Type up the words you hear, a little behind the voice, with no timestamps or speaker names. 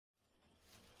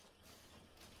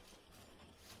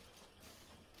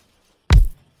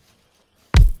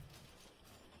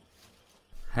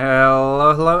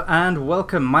Hello, hello, and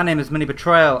welcome. My name is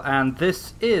MiniBetrayal, and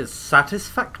this is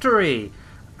Satisfactory.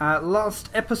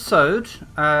 Last episode,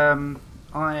 I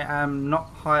am not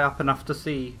high up enough to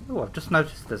see. Oh, I've just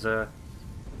noticed there's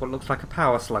what looks like a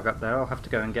power slug up there. I'll have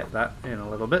to go and get that in a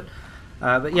little bit.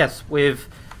 But yes, we've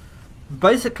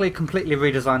basically completely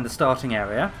redesigned the starting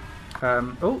area.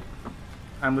 Oh,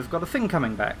 and we've got a thing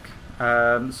coming back.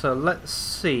 So let's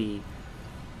see.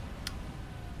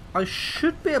 I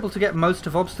should be able to get most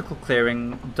of obstacle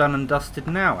clearing done and dusted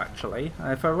now, actually.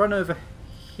 If I run over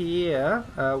here,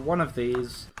 one of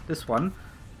these, this one,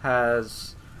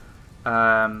 has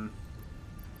rods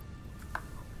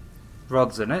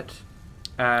in it,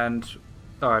 and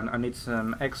I need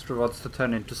some extra rods to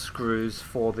turn into screws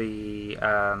for the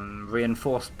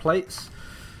reinforced plates.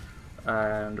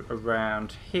 And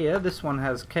around here, this one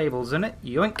has cables in it,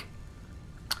 yoink!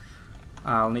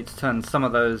 I'll need to turn some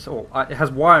of those, or it has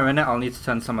wire in it, I'll need to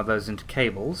turn some of those into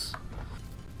cables.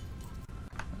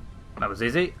 That was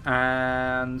easy.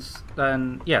 And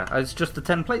then, yeah, it's just the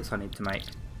 10 plates I need to make.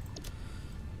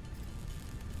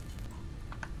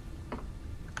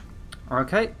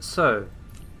 Okay, so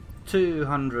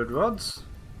 200 rods,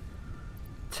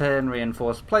 10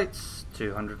 reinforced plates,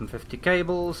 250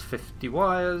 cables, 50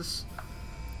 wires,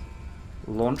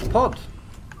 launch pod.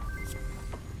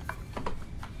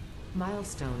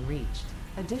 Milestone reached.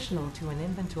 Additional to an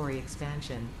inventory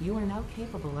expansion, you are now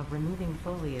capable of removing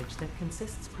foliage that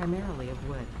consists primarily of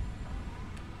wood.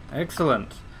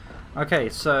 Excellent. Okay,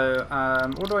 so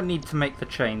what do I need to make the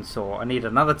chainsaw? I need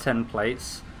another 10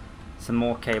 plates, some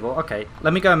more cable. Okay,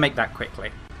 let me go and make that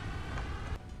quickly.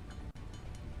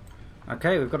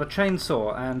 Okay, we've got a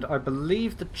chainsaw, and I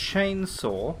believe the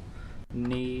chainsaw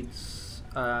needs...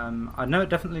 I know it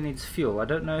definitely needs fuel. I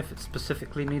don't know if it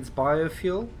specifically needs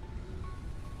biofuel.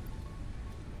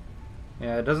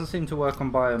 Yeah, it doesn't seem to work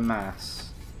on biomass.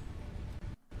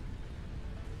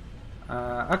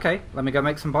 Okay, let me go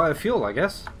make some biofuel, I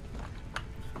guess.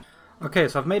 Okay,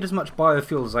 so I've made as much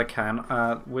biofuel as I can,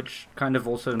 which kind of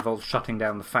also involves shutting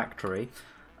down the factory.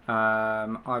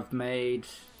 I've made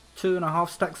 2.5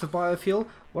 stacks of biofuel.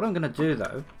 What I'm going to do,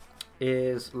 though,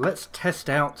 is let's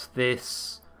test out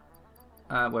this...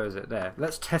 where is it? There.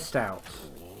 Let's test out...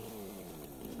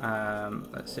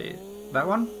 let's see. That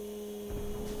one?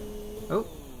 Oh.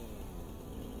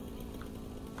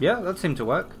 Yeah, that seemed to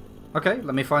work. Okay,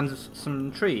 let me find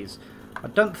some trees. I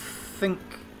don't think...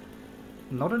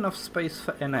 Not enough space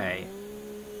for NA.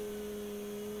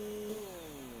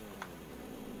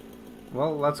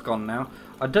 Well, that's gone now.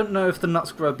 I don't know if the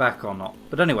nuts grow back or not.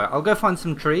 But anyway, I'll go find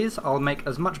some trees. I'll make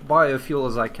as much biofuel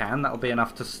as I can. That'll be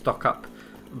enough to stock up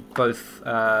both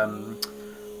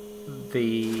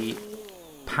the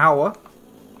power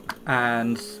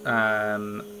and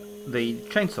the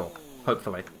chainsaw,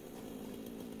 hopefully.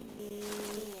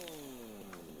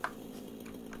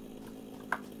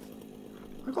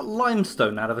 I got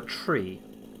limestone out of a tree,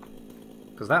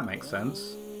 because that makes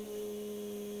sense.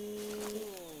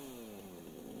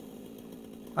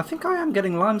 I think I am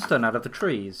getting limestone out of the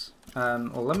trees. Well,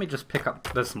 let me just pick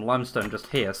up... There's some limestone just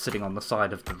here, sitting on the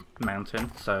side of the mountain,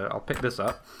 so I'll pick this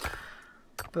up.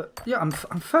 But yeah, I'm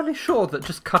fairly sure that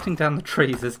just cutting down the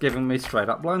trees is giving me straight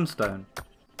up limestone.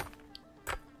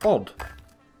 Odd.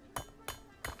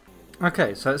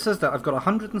 Okay, so it says that I've got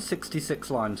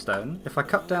 166 limestone. If I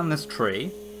cut down this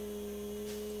tree...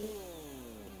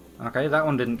 Okay, that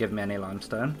one didn't give me any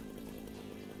limestone.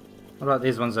 What about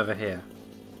these ones over here?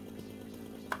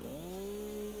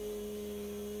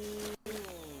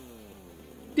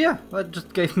 Yeah, that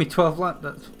just gave me 12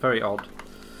 limestone. That's very odd.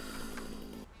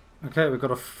 Okay, we've got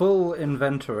a full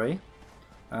inventory.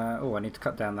 Oh, I need to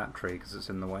cut down that tree because it's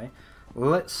in the way.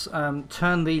 Let's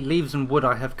turn the leaves and wood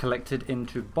I have collected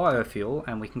into biofuel,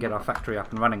 and we can get our factory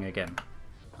up and running again.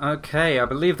 Okay, I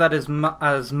believe that is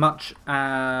as much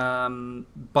biomass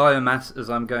as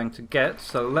I'm going to get,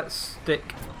 so let's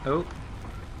stick... Oh.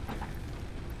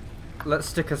 Let's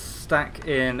stick a stack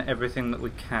in everything that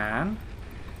we can.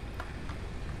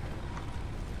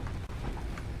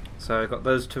 So I've got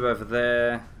those two over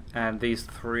there, and these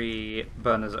 3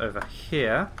 burners over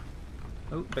here.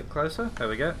 Oh, a bit closer. There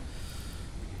we go.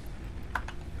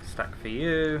 Stack for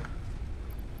you.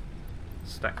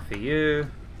 Stack for you.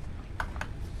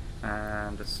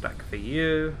 And a stack for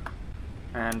you.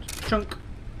 And chunk.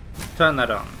 Turn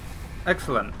that on.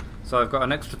 Excellent. So I've got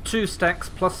an extra 2 stacks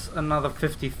plus another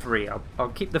 53. I'll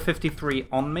keep the 53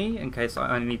 on me in case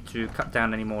I need to cut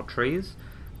down any more trees.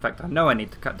 In fact, I know I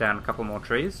need to cut down a couple more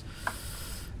trees.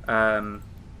 Oh,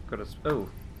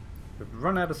 we've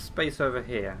run out of space over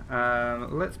here.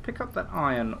 Let's pick up that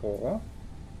iron ore.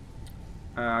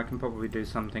 I can probably do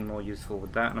something more useful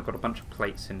with that, and I've got a bunch of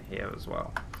plates in here as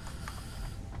well.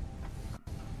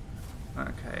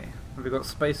 Okay, have we got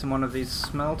space in one of these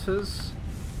smelters?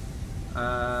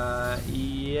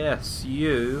 Yes,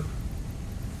 you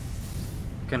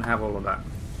can have all of that.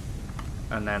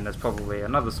 And then there's probably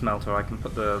another smelter I can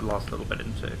put the last little bit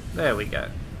into. There we go.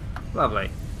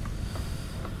 Lovely.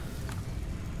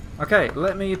 Okay,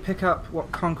 let me pick up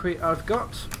what concrete I've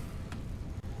got.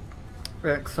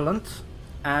 Excellent.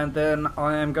 And then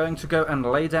I am going to go and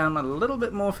lay down a little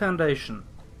bit more foundation.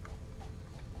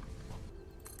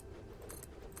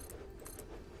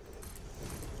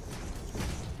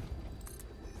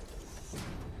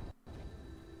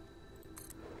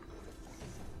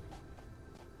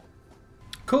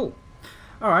 Cool.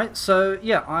 Alright, so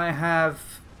yeah, I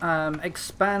have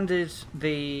expanded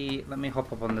the... Let me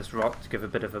hop up on this rock to give a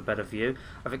bit of a better view.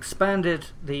 I've expanded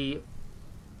the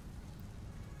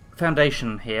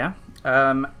foundation here.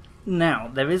 Now,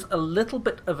 there is a little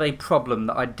bit of a problem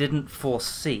that I didn't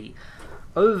foresee.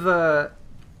 Over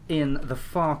in the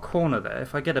far corner there,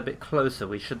 if I get a bit closer,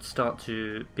 we should start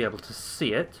to be able to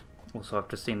see it. Also, I've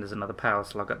just seen there's another power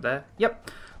slug up there.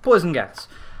 Yep, poison gas.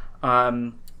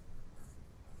 I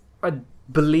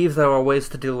believe there are ways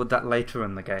to deal with that later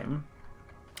in the game,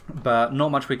 but not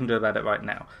much we can do about it right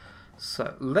now.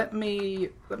 So let me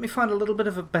find a little bit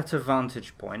of a better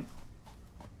vantage point.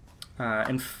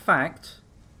 In fact,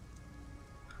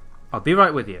 I'll be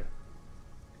right with you.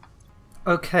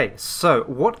 Okay, so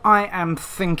what I am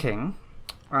thinking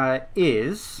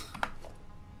is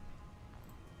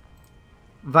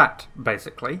that,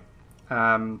 basically.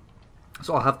 So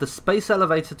I'll have the space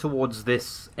elevator towards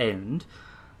this end.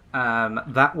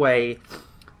 That way,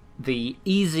 the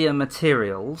easier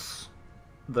materials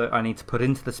that I need to put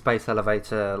into the space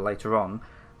elevator later on,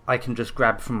 I can just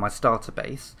grab from my starter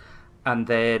base. And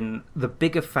then the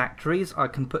bigger factories I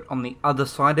can put on the other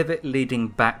side of it, leading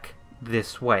back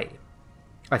this way,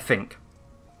 I think.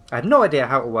 I had no idea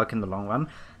how it will work in the long run.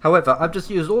 However, I've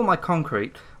just used all my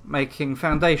concrete making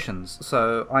foundations,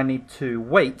 so I need to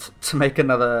wait to make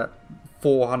another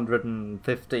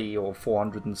 450 or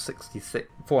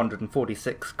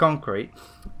 446 concrete,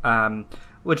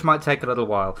 which might take a little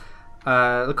while.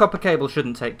 The copper cable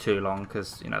shouldn't take too long,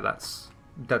 because, you know, that's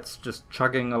just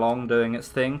chugging along doing its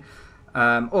thing.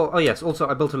 Oh yes, also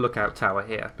I built a lookout tower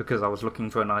here because I was looking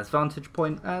for a nice vantage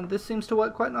point, and this seems to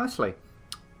work quite nicely.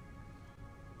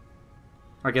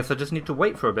 I guess I just need to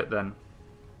wait for a bit then.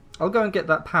 I'll go and get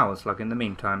that power slug in the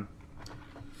meantime.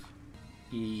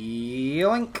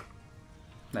 Yoink!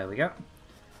 There we go.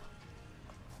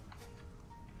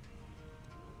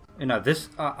 You know, this,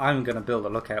 I'm going to build a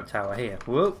lookout tower here.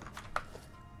 Whoop!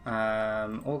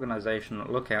 Organisation,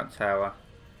 lookout tower.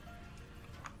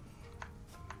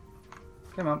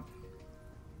 Come on.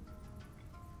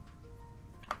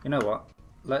 You know what?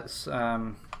 Let's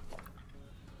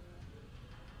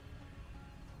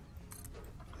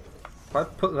if I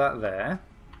put that there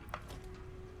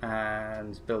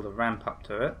and build a ramp up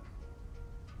to it.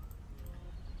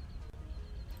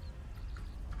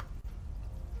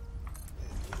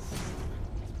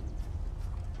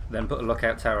 Then put a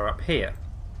lookout tower up here.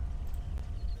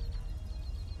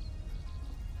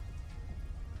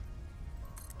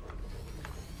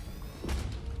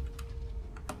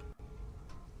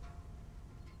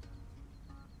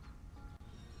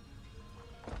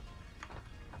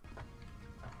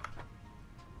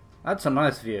 That's a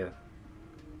nice view.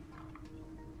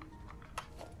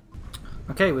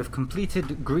 Okay, we've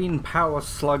completed green power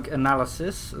slug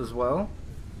analysis as well.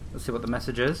 Let's see what the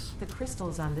message is. The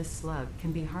crystals on this slug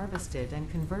can be harvested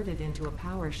and converted into a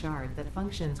power shard that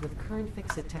functions with current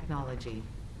fix-it technology.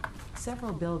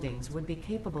 Several buildings would be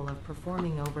capable of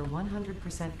performing over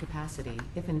 100% capacity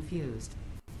if infused.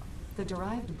 The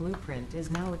derived blueprint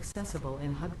is now accessible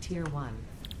in Hub Tier 1.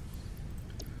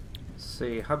 Let's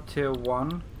see, Hub Tier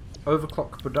 1.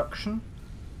 Overclock production.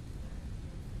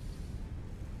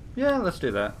 Yeah, let's do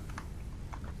that.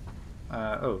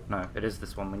 Oh, no, it is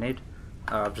this one we need.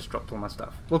 I've just dropped all my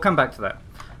stuff. We'll come back to that.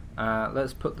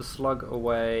 Let's put the slug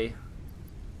away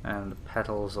and the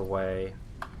petals away.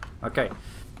 Okay.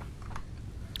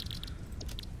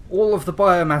 All of the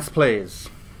biomass, please.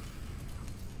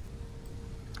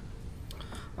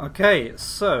 Okay,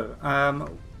 so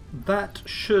that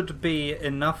should be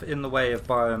enough in the way of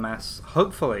biomass,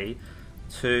 hopefully,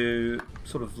 to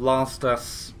sort of last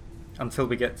us until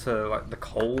we get to like the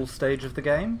coal stage of the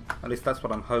game. At least that's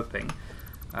what I'm hoping.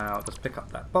 I'll just pick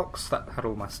up that box that had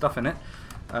all my stuff in it.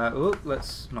 Ooh,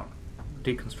 let's not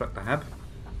deconstruct the hab.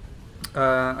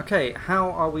 Okay,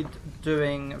 how are we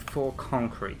doing for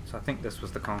concrete? I think this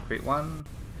was the concrete one.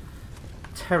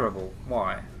 terrible.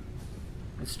 Why?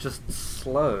 It's just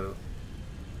slow.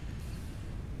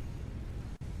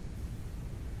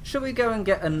 Should we go and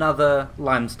get another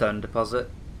limestone deposit?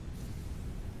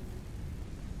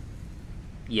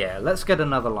 Yeah, let's get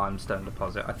another limestone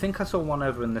deposit. I think I saw one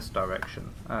over in this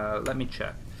direction. Let me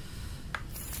check.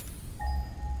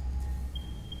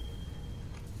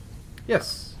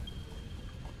 Yes.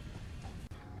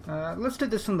 Let's do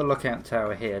this from the lookout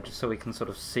tower here, just so we can sort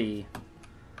of see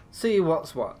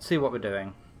what's what, see what we're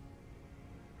doing.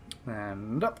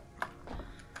 And up.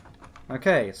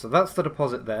 Okay, so that's the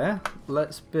deposit there.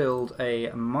 Let's build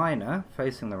a miner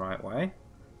facing the right way.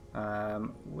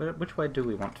 Which way do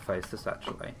we want to face this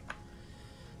actually?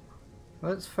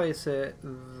 Let's face it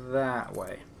that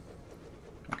way.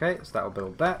 Okay, so that'll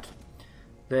build that.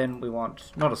 Then we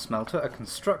want, not a smelter, a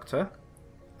constructor.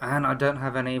 And I don't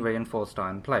have any reinforced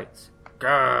iron plates.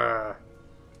 Grrr!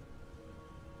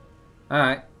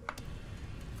 Alright.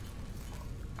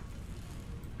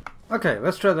 Okay,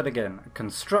 let's try that again. A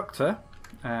constructor,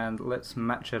 and let's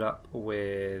match it up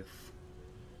with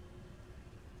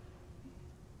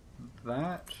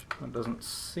that. It doesn't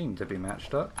seem to be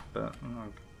matched up, but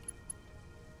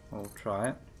we'll try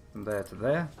it. From there to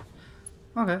there.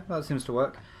 Okay, that seems to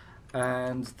work.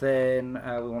 And then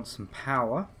we want some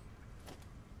power.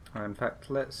 Or in fact,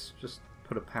 let's just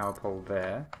put a power pole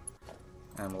there.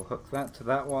 And we'll hook that to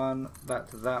that one, that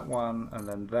to that one, and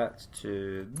then that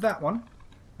to that one.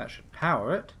 That should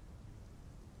power it.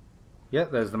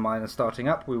 Yep, there's the miner starting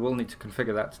up. We will need to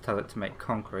configure that to tell it to make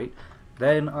concrete.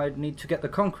 Then I'd need to get the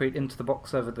concrete into the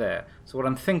box over there. So what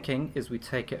I'm thinking is we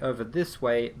take it over this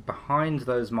way, behind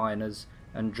those miners,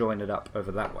 and join it up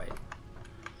over that way.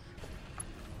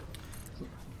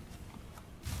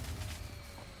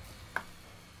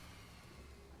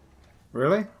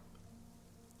 Really?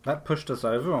 That pushed us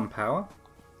over on power?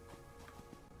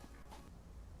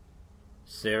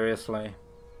 Seriously?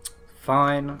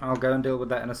 Fine, I'll go and deal with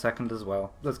that in a second as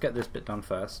well. Let's get this bit done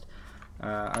first.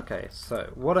 Okay,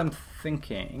 so what I'm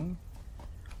thinking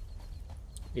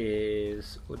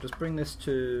is we'll just bring this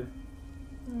to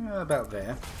about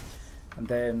there, and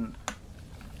then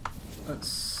let's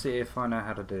see if I know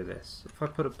how to do this. If I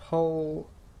put a pole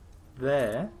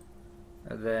there,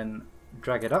 and then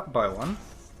drag it up by one,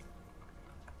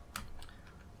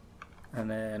 and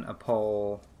then a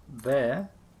pole there,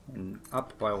 and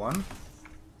up by one.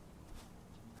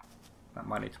 That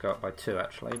might need to go up by two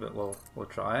actually, but we'll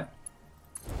try it.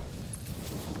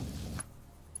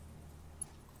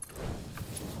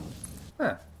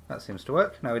 There, that seems to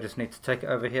work. Now we just need to take it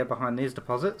over here behind these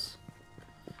deposits.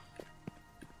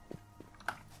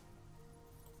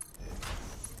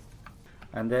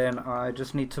 And then I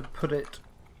just need to put it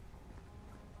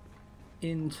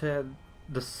into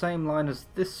the same line as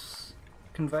this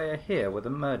conveyor here with a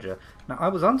merger. Now I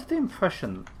was under the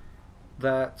impression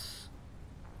that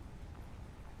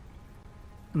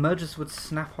mergers would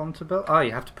snap onto belts. Ah,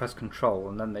 you have to press control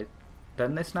and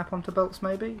then they snap onto belts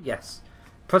maybe? Yes.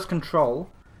 Press control,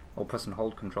 or press and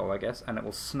hold control I guess, and it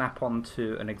will snap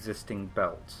onto an existing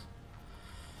belt.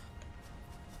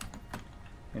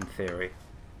 In theory.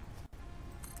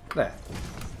 There.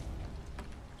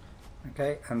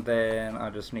 Okay, and then I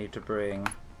just need to bring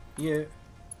you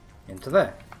into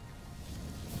there.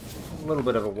 A little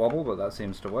bit of a wobble, but that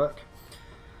seems to work.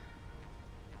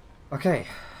 Okay,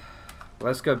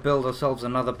 let's go build ourselves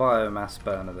another biomass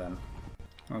burner then.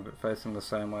 I'll be facing the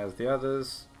same way as the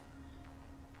others.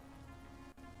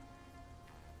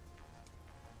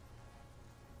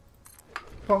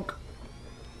 Plonk.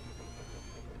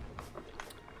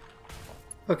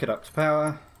 Hook it up to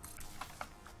power.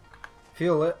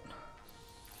 Fuel it.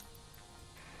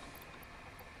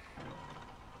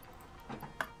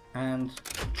 And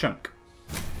chunk.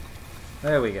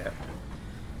 There we go.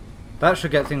 That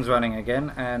should get things running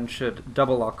again and should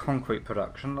double our concrete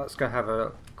production. Let's go have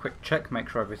a quick check, make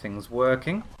sure everything's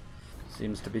working.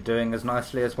 Seems to be doing as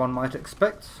nicely as one might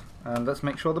expect. And let's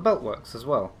make sure the belt works as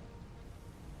well.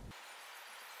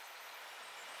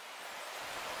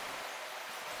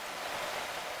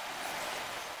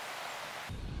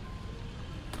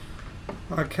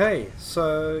 Okay,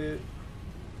 so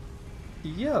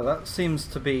yeah, that seems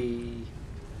to be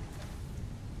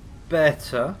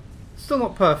better. Still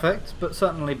not perfect, but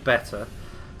certainly better.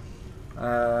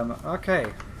 Okay,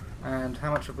 and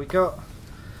how much have we got?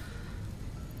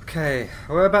 Okay,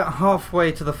 we're about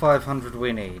halfway to the 500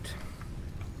 we need.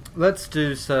 Let's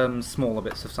do some smaller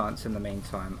bits of science in the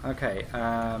meantime. Okay,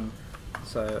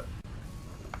 so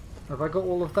have I got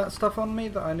all of that stuff on me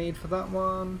that I need for that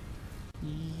one?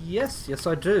 Yes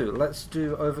I do. Let's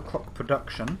do overclock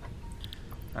production.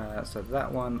 So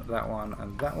that one,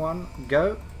 and that one,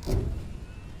 go.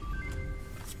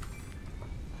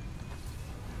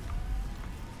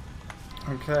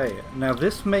 Okay, now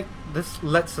this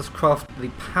lets us craft the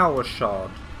power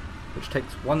shard, which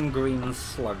takes 1 green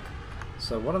slug.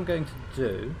 So what I'm going to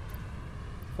do,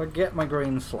 if I get my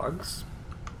green slugs,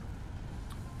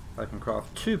 I can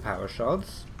craft 2 power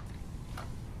shards.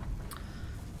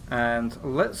 And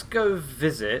let's go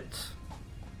visit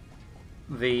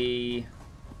the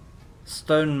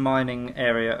stone mining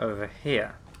area over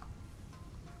here.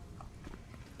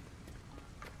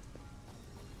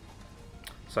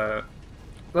 So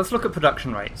let's look at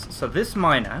production rates. So this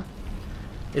miner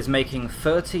is making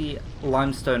 30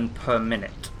 limestone per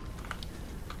minute.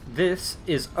 This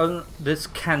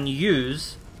can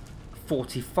use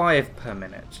 45 per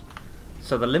minute.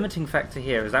 So the limiting factor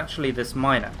here is actually this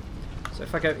miner. So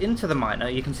if I go into the miner,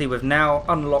 you can see we've now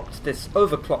unlocked this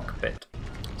overclock bit.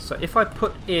 So if I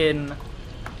put in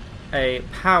a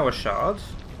power shard,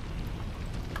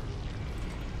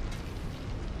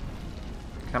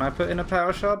 can I put in a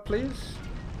power shard, please?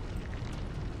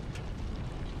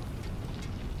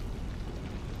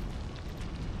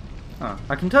 Oh,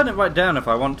 I can turn it right down if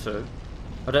I want to.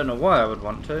 I don't know why I would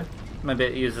want to. Maybe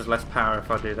it uses less power if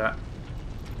I do that.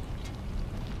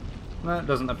 No, it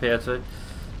doesn't appear to.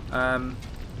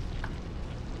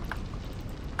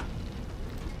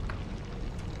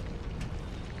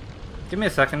 Give me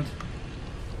a second.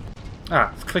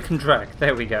 It's click and drag.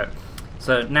 There we go.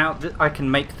 So now I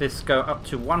can make this go up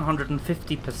to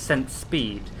 150%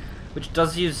 speed, which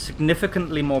does use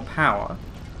significantly more power.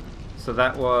 So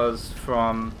that was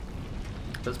from,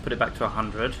 let's put it back to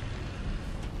 100.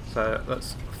 So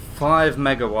that's 5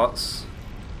 megawatts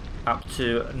up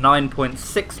to 9.6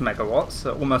 megawatts,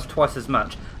 so almost twice as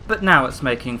much. But now it's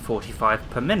making 45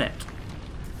 per minute,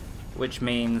 which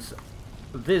means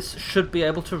this should be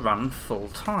able to run full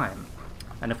time.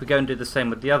 And if we go and do the same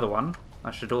with the other one,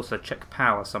 I should also check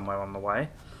power somewhere on the way.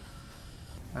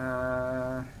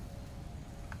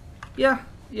 Yeah,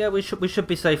 we should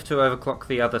be safe to overclock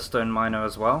the other stone miner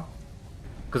as well,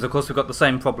 because of course we've got the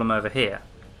same problem over here.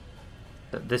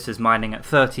 That this is mining at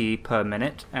 30 per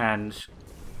minute, and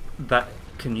that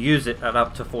can use it at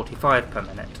up to 45 per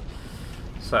minute.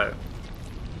 So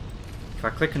if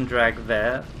I click and drag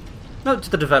there, note to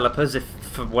the developers, if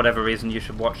for whatever reason you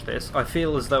should watch this, I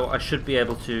feel as though I should be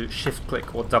able to shift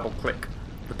click or double click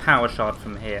the power shard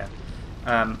from here.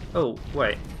 Oh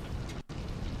wait,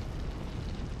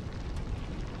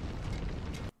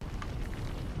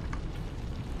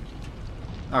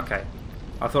 okay,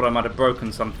 I thought I might have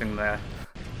broken something there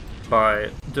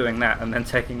by doing that and then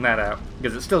taking that out,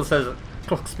 because it still says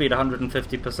clock speed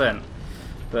 150%,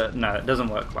 but no, it doesn't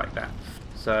work like that.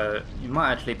 So you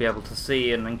might actually be able to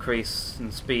see an increase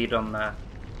in speed on the...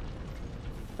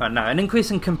 no, an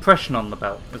increase in compression on the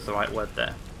belt is the right word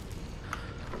there.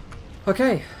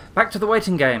 Okay, back to the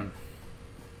waiting game.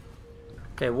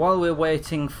 Okay, while we're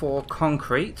waiting for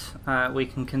concrete, we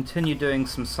can continue doing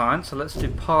some science, so let's do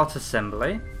part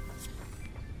assembly.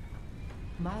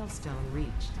 Milestone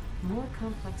reached. More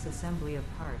complex assembly of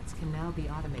parts can now be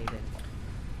automated.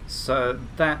 So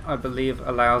that, I believe,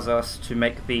 allows us to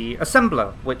make the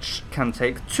assembler, which can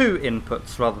take 2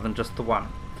 inputs rather than just the 1.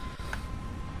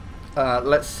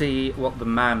 Let's see what the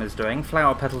MAM is doing.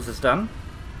 Flower petals is done.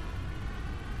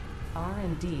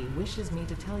 R&D wishes me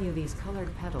to tell you these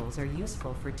colored petals are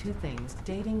useful for 2 things: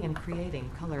 dating and creating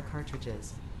color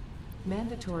cartridges.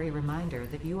 Mandatory reminder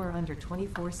that you are under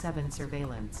 24/7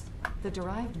 surveillance. The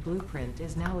derived blueprint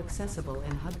is now accessible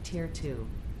in Hub Tier 2.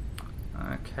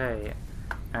 Okay.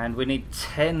 And we need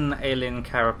 10 alien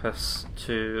carapace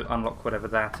to unlock whatever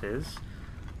that is.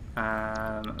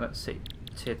 Let's see,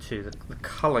 tier 2, the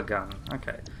colour gun.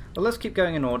 Okay, well let's keep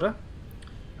going in order.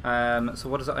 So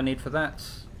what is it I need for that?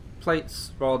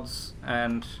 Plates, rods,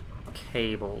 and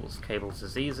cables. Cables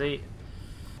is easy.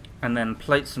 And then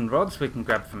plates and rods we can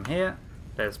grab from here.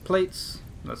 There's plates.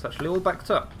 That's actually all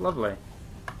backed up. Lovely.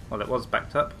 Well, it was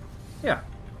backed up. Yeah.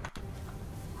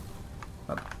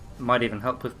 That might even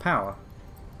help with power.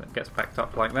 It gets backed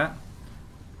up like that.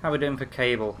 How are we doing for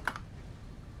cable?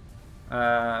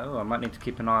 Oh, I might need to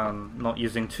keep an eye on not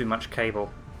using too much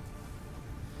cable.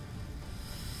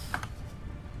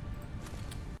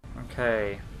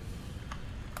 Okay,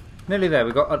 nearly there.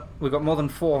 We got more than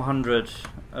 400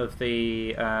 of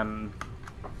the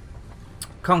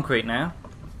concrete now.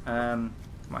 Right,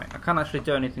 I can't actually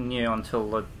do anything new until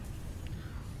the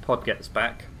pod gets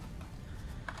back.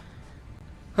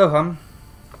 Ho hum.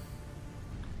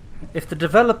 If the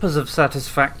developers of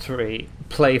Satisfactory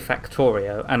play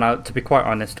Factorio, and to be quite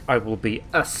honest, I will be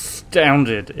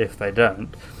astounded if they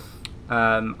don't,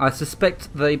 I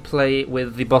suspect they play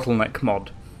with the bottleneck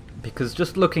mod, because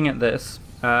just looking at this,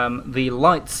 the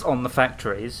lights on the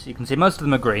factories, you can see most of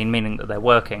them are green, meaning that they're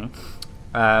working.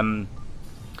 And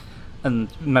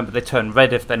remember, they turn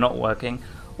red if they're not working.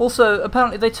 Also,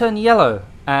 apparently they turn yellow,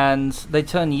 and they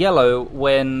turn yellow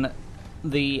when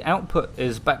the output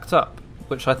is backed up,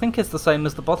 which I think is the same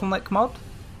as the bottleneck mod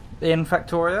in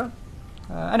Factorio.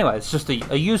 Anyway, it's just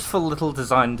a useful little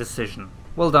design decision.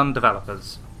 Well done,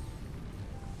 developers.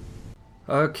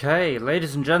 Okay,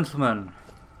 ladies and gentlemen,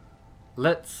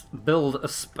 let's build a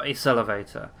space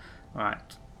elevator.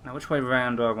 Right, now which way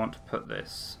round do I want to put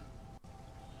this?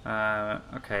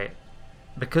 Okay,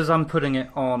 because I'm putting it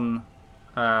on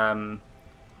a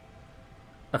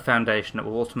foundation, it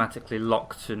will automatically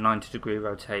lock to 90-degree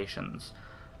rotations.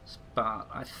 But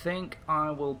I think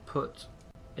I will put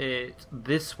it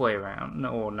this way around.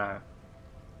 No.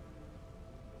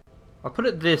 I'll put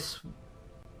it this...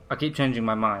 I keep changing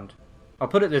my mind. I'll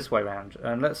put it this way around,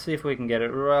 and let's see if we can get it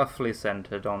roughly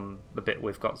centered on the bit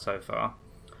we've got so far.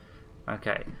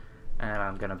 Okay, and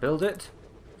I'm going to build it.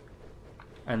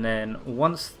 And then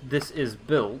once this is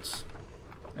built,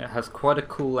 it has quite a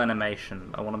cool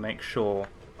animation. I want to make sure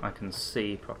I can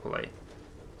see properly.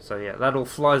 So yeah, that all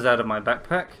flies out of my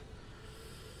backpack.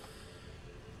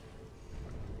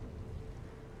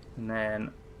 And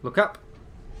then look up.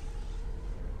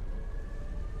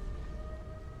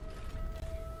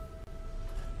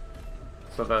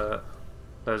 So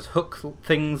those hook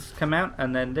things come out,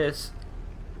 and then this,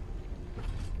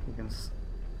 you can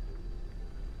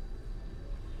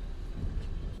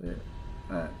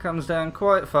it comes down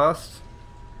quite fast.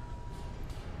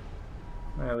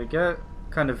 There we go.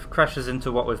 Kind of crashes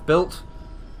into what we've built.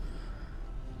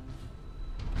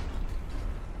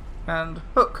 And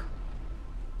hook.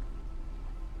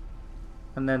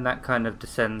 And then that kind of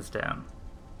descends down.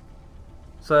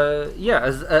 So yeah,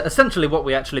 essentially what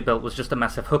we actually built was just a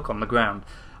massive hook on the ground.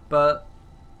 But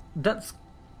that's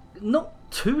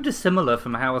not too dissimilar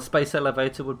from how a space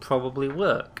elevator would probably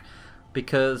work.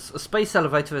 Because a space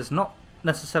elevator is not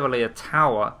necessarily a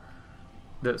tower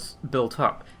that's built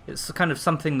up. It's kind of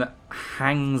something that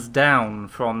hangs down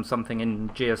from something in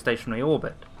geostationary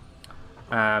orbit.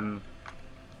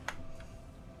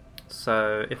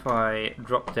 So if I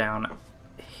drop down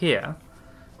here,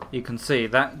 you can see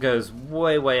that goes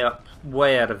way up,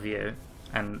 way out of view,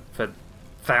 and for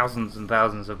thousands and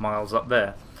thousands of miles up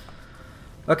there.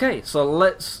 Okay, so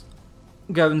let's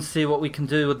go and see what we can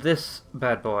do with this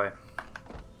bad boy.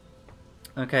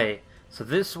 Okay, so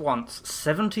this wants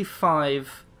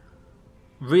 75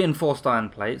 reinforced iron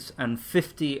plates and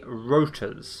 50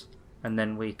 rotors, and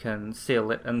then we can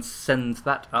seal it and send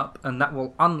that up, and that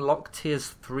will unlock tiers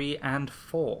 3 and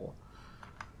 4.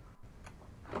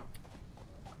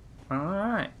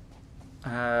 Alright.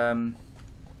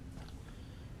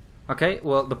 Okay,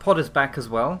 well the pod is back as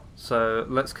well, so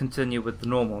let's continue with the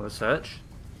normal research.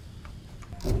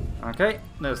 Okay,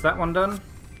 there's that one done.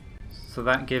 So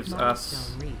that gives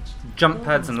us jump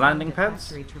pads and landing pads.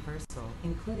 Factory traversal,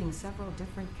 including several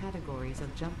different categories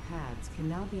of jump pads, can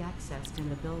now be accessed in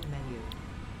the build menu.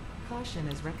 Caution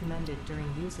is recommended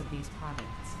during use of these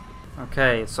products.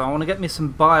 Okay, so I want to get me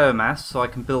some biomass so I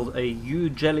can build a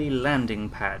U-jelly landing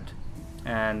pad.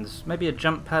 And maybe a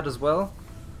jump pad as well.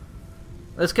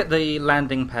 Let's get the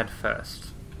landing pad first.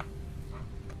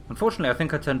 Unfortunately, I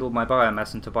think I turned all my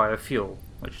biomass into biofuel,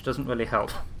 which doesn't really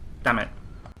help. Damn it.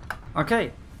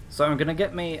 Okay, so I'm going to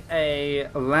get me a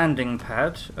landing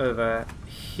pad over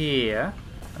here,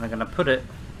 and I'm going to put it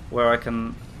where I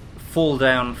can fall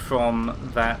down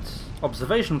from that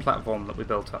observation platform that we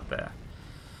built up there.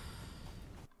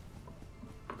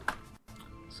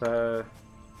 So,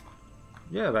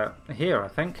 yeah, about here, I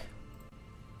think.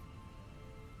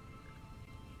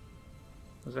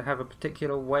 Does it have a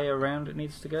particular way around it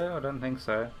needs to go? I don't think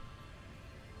so.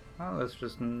 Well, let's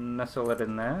just nestle it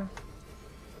in there.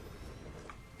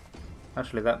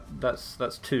 Actually,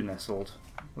 that's too nestled.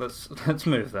 Let's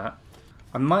move that.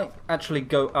 I might actually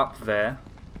go up there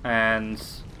and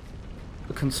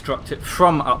construct it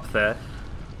from up there,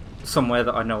 somewhere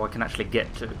that I know I can actually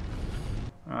get to.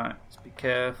 Alright, let's be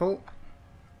careful.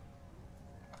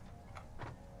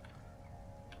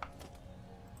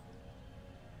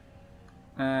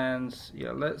 And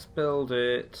yeah, let's build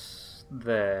it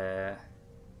there.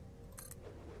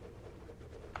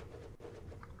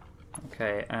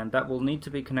 Okay, and that will need to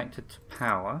be connected to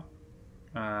power.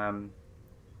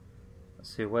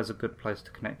 Let's see, where's a good place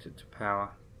to connect it to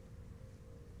power?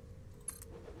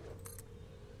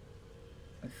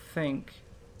 I think...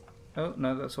 Oh,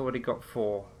 no, that's already got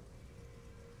 4.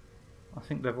 I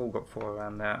think they've all got 4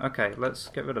 around there. Okay, let's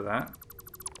get rid of that.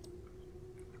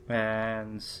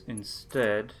 And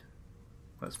instead,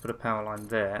 let's put a power line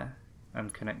there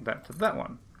and connect that to that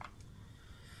one.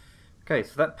 Okay,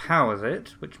 so that powers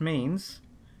it, which means...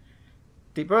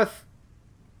 Deep breath.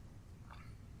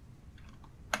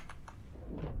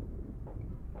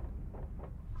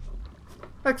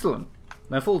 Excellent.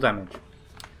 No fall damage.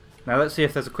 Now let's see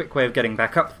if there's a quick way of getting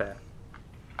back up there.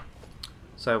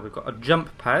 So we've got a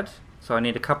jump pad, so I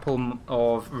need a couple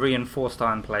of reinforced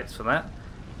iron plates for that.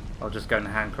 I'll just go and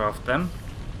handcraft them.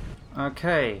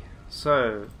 Okay,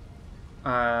 so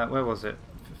where was it?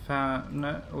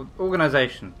 No,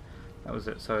 organisation. That was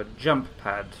it. So a jump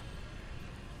pad.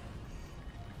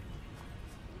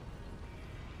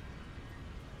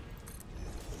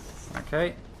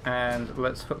 Okay, and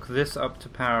let's hook this up to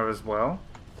power as well.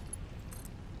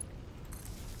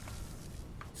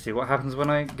 See what happens when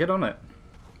I get on it.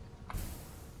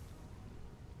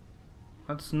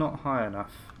 That's not high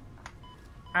enough.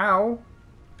 Ow!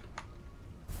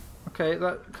 Okay,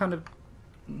 that kind of...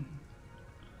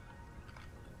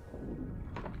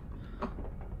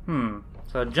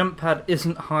 So a jump pad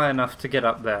isn't high enough to get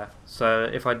up there. So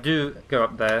if I do go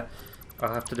up there,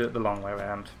 I'll have to do it the long way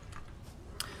around.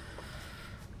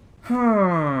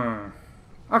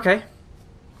 Okay.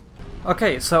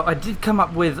 Okay, so I did come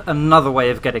up with another way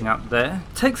of getting up there.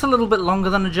 Takes a little bit longer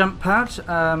than a jump pad,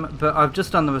 but I've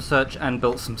just done the research and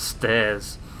built some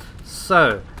stairs.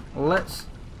 So, let's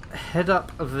head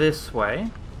up this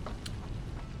way.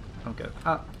 I'll go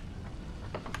up.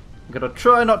 I'm gonna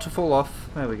try not to fall off.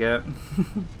 There we go.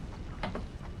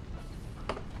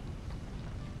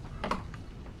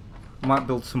 Might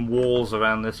build some walls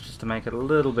around this just to make it a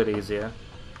little bit easier.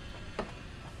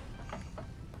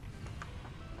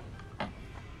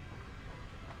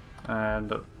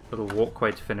 And a little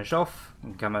walkway to finish off.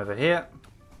 And come over here.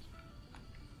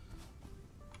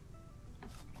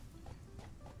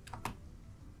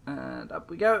 And up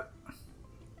we go.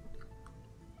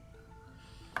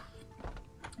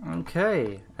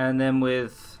 Okay, and then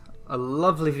with a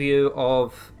lovely view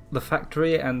of the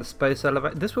factory and the space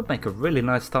elevator. This would make a really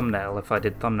nice thumbnail if I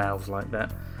did thumbnails like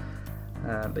that.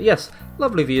 But yes,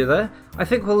 lovely view there. I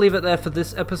think we'll leave it there for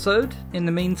this episode. In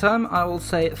the meantime, I will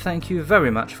say thank you very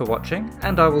much for watching,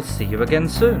 and I will see you again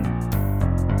soon.